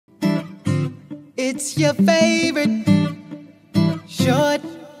It's your favorite short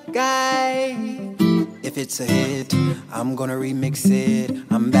guy. If it's a hit, I'm gonna remix it.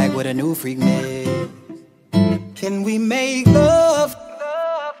 I'm back with a new Freakmixx. Can we make love?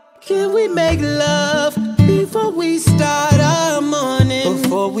 Can we make love before we start our morning?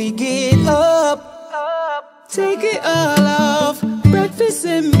 Before we get up, take it all off. Breakfast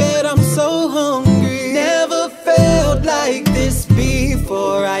in bed, I'm so hungry. Never felt like this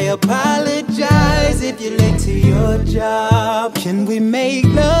before. I apologize if you're late to your job. Can we make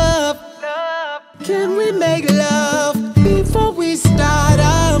love? Can we make love before we start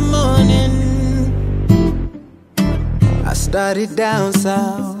our morning? I started down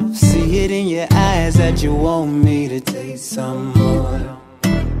south, see it in your eyes that you want me to taste some more.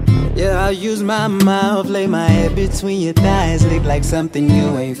 Yeah, I'll use my mouth, lay my head between your thighs, lick like something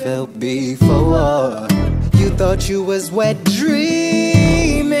you ain't felt before. You thought you was wet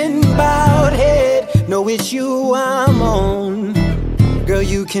dreaming about it. No, it's you I'm on. Girl,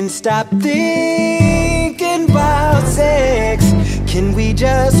 you can stop thinking about sex. Can we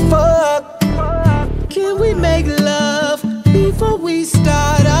just fuck? Can we make love before we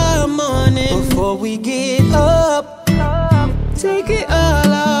start our morning? Before we get up, take it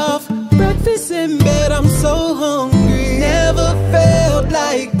all off. Breakfast in bed, I'm so hungry. Never felt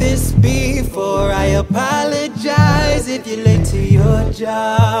like this before. I apologize if you're late to your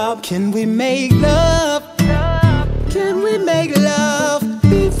job. Can we make love? Can we make love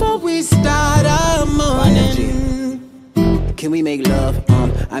before we start our morning? Can we make love?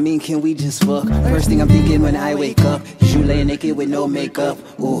 Can we just fuck? First thing I'm thinking when I wake up is you laying naked with no makeup.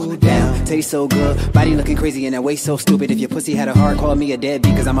 Ooh, damn, taste so good. Body looking crazy and that waist so stupid. If your pussy had a heart, call me a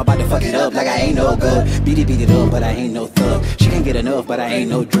deadbeat, cause I'm about to fuck it up like I ain't no good. Beat it up, but I ain't no thug. She can't get enough, but I ain't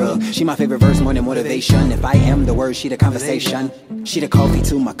no drug. She my favorite verse, more than motivation. If I am the word, she the conversation. She the coffee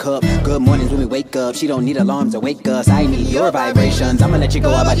to my cup. Good mornings when we wake up. She don't need alarms to wake us. I need your vibrations. I'ma let you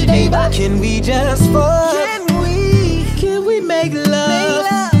go about your day. Can we just fuck? Can we make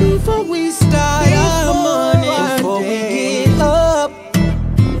love before we start our morning? Before we get up,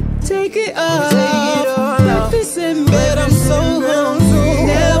 take it off. Breakfast in bed, I'm so hungry.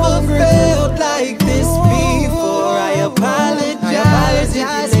 Never felt like this before. I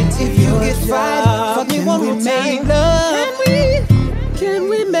apologize if you get fired. Fuck me one more time. Can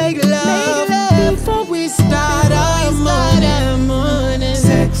we make love before we start our morning?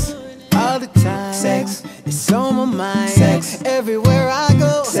 Sex all the time. Sex. It's on my mind. Sex. Everywhere I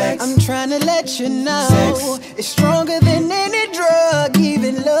go. Sex. I'm trying to let you know. Sex. It's stronger than any drug,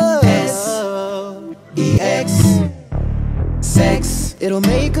 even love. S-E-X. Sex. It'll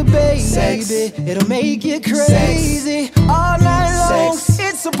make a baby. Sex. It'll make you crazy. Sex. All night long. Sex.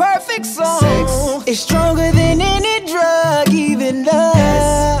 It's a perfect song. Sex. It's stronger than any drug, even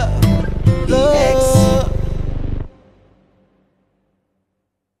love.